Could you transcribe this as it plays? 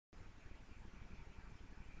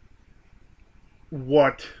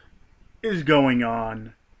What is going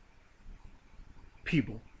on,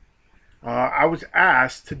 people? I was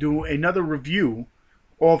asked to do another review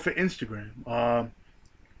off of Instagram.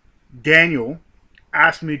 Daniel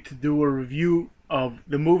asked me to do a review of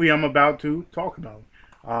the movie I'm about to talk about.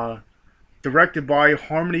 Uh, Directed by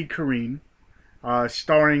Harmony Korine,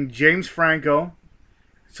 starring James Franco,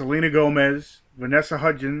 Selena Gomez, Vanessa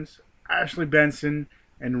Hudgens, Ashley Benson,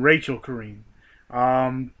 and Rachel Korine.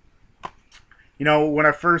 Um, when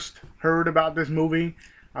I first heard about this movie,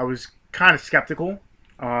 I was kind of skeptical.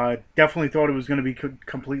 Definitely thought it was going to be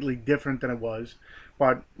completely different than it was.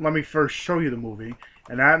 But let me first show you the movie.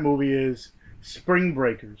 And that movie is Spring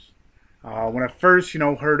Breakers. When I first,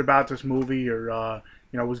 heard about this movie or,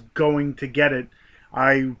 was going to get it,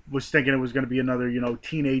 I was thinking it was going to be another,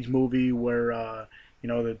 teenage movie where,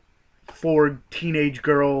 the four teenage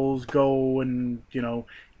girls go and,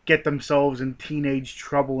 get themselves in teenage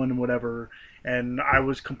trouble and whatever. And I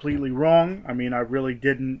was completely wrong. I mean, I really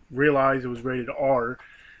didn't realize it was rated R.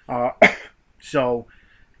 Uh, so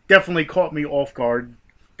definitely caught me off guard.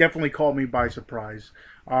 Definitely caught me by surprise.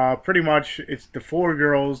 Pretty much, it's the four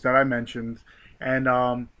girls that I mentioned, and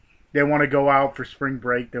they want to go out for spring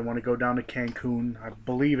break. They want to go down to Cancun. I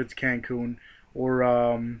believe it's Cancun, or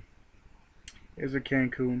is it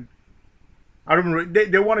Cancun? I don't remember.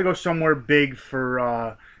 They want to go somewhere big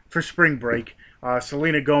for spring break.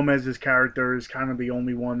 Selena Gomez's character is kind of the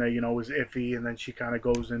only one that is iffy, and then she kind of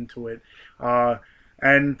goes into it.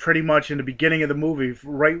 And pretty much in the beginning of the movie,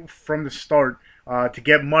 right from the start, to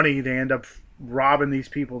get money, they end up robbing these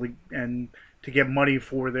people and to get money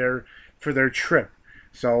for their trip.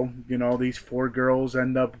 So these four girls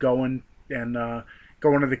end up going and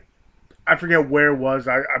going to the, I forget where it was.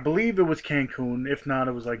 I believe it was Cancun. If not,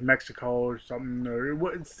 it was like Mexico or something.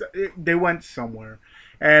 Or they went somewhere,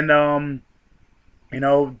 and you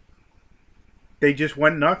know, they just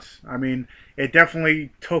went nuts. I mean, it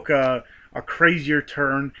definitely took a crazier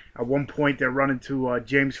turn. At one point, they run into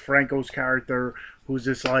James Franco's character, who's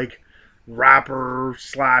this like rapper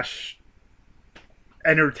slash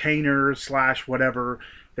entertainer slash whatever.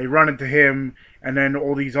 They run into him, and then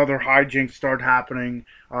all these other hijinks start happening.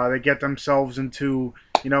 They get themselves into,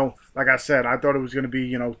 like I said, I thought it was going to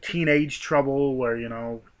be, teenage trouble where,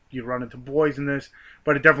 you run into boys in this,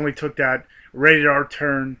 but it definitely took that rated R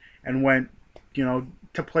turn and went,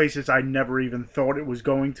 to places I never even thought it was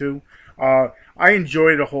going to. I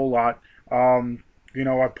enjoyed it a whole lot.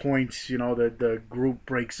 At points, the group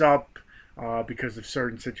breaks up because of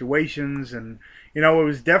certain situations, and it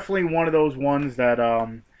was definitely one of those ones that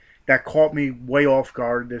that caught me way off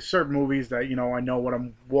guard. There's certain movies that I know what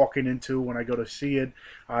I'm walking into when I go to see it.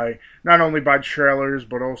 I not only by trailers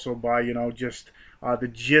but also by just the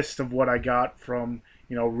gist of what I got from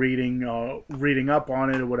reading up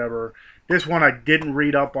on it or whatever. This one I didn't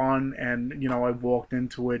read up on, and I walked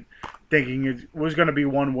into it thinking it was going to be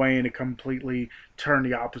one way, and it completely turned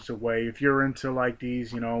the opposite way. If you're into like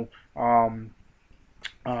these, I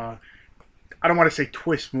don't want to say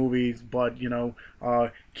twist movies, but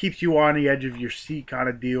keeps you on the edge of your seat kind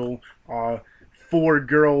of deal. Four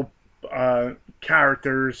girl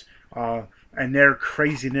characters and their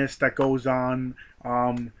craziness that goes on.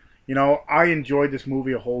 I enjoyed this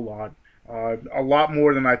movie a whole a lot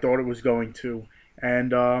more than I thought it was going to,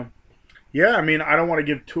 and yeah, I mean, I don't want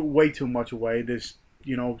to give way too much away. There's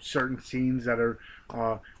certain scenes that are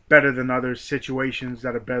better than others, situations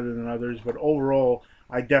that are better than others, but overall,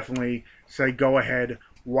 I definitely say go ahead,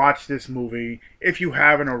 watch this movie if you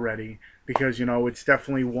haven't already, because it's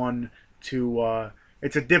definitely one to.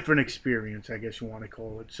 It's a different experience, I guess you want to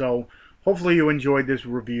call it. So hopefully you enjoyed this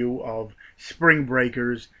review of Spring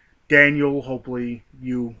Breakers. Daniel, hopefully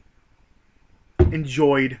you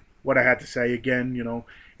enjoyed what I had to say. Again,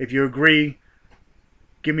 if you agree,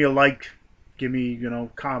 give me a like. Give me,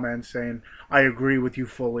 comments saying I agree with you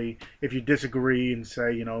fully. If you disagree and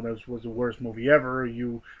say, this was the worst movie ever,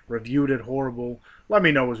 you reviewed it horrible, let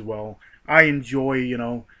me know as well. I enjoy,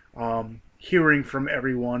 hearing from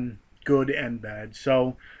everyone, good and bad.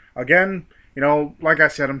 So, again, like I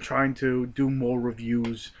said, I'm trying to do more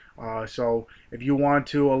reviews. So if you want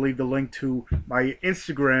to, I'll leave the link to my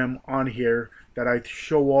Instagram on here that I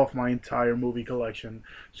show off my entire movie collection.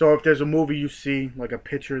 So if there's a movie you see, like a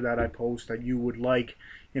picture that I post that you would like,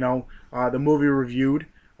 the movie reviewed,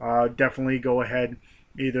 definitely go ahead,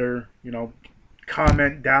 either,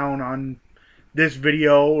 comment down on this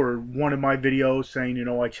video or one of my videos saying,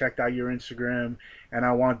 I checked out your Instagram and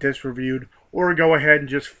I want this reviewed, or go ahead and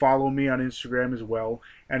just follow me on Instagram as well.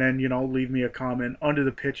 And then, leave me a comment under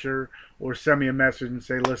the picture or send me a message and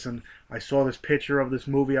say, listen, I saw this picture of this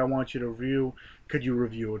movie I want you to review. Could you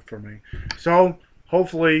review it for me? So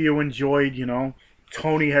hopefully you enjoyed,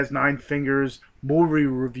 Tony Has Nine Fingers movie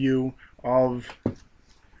review of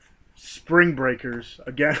Spring Breakers.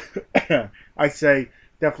 Again, I say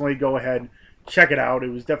definitely go ahead, check it out. It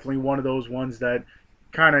was definitely one of those ones that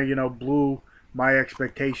kind of, blew my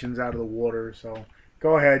expectations out of the water. So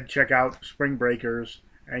go ahead, check out Spring Breakers.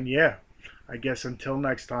 And yeah, I guess until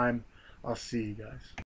next time, I'll see you guys.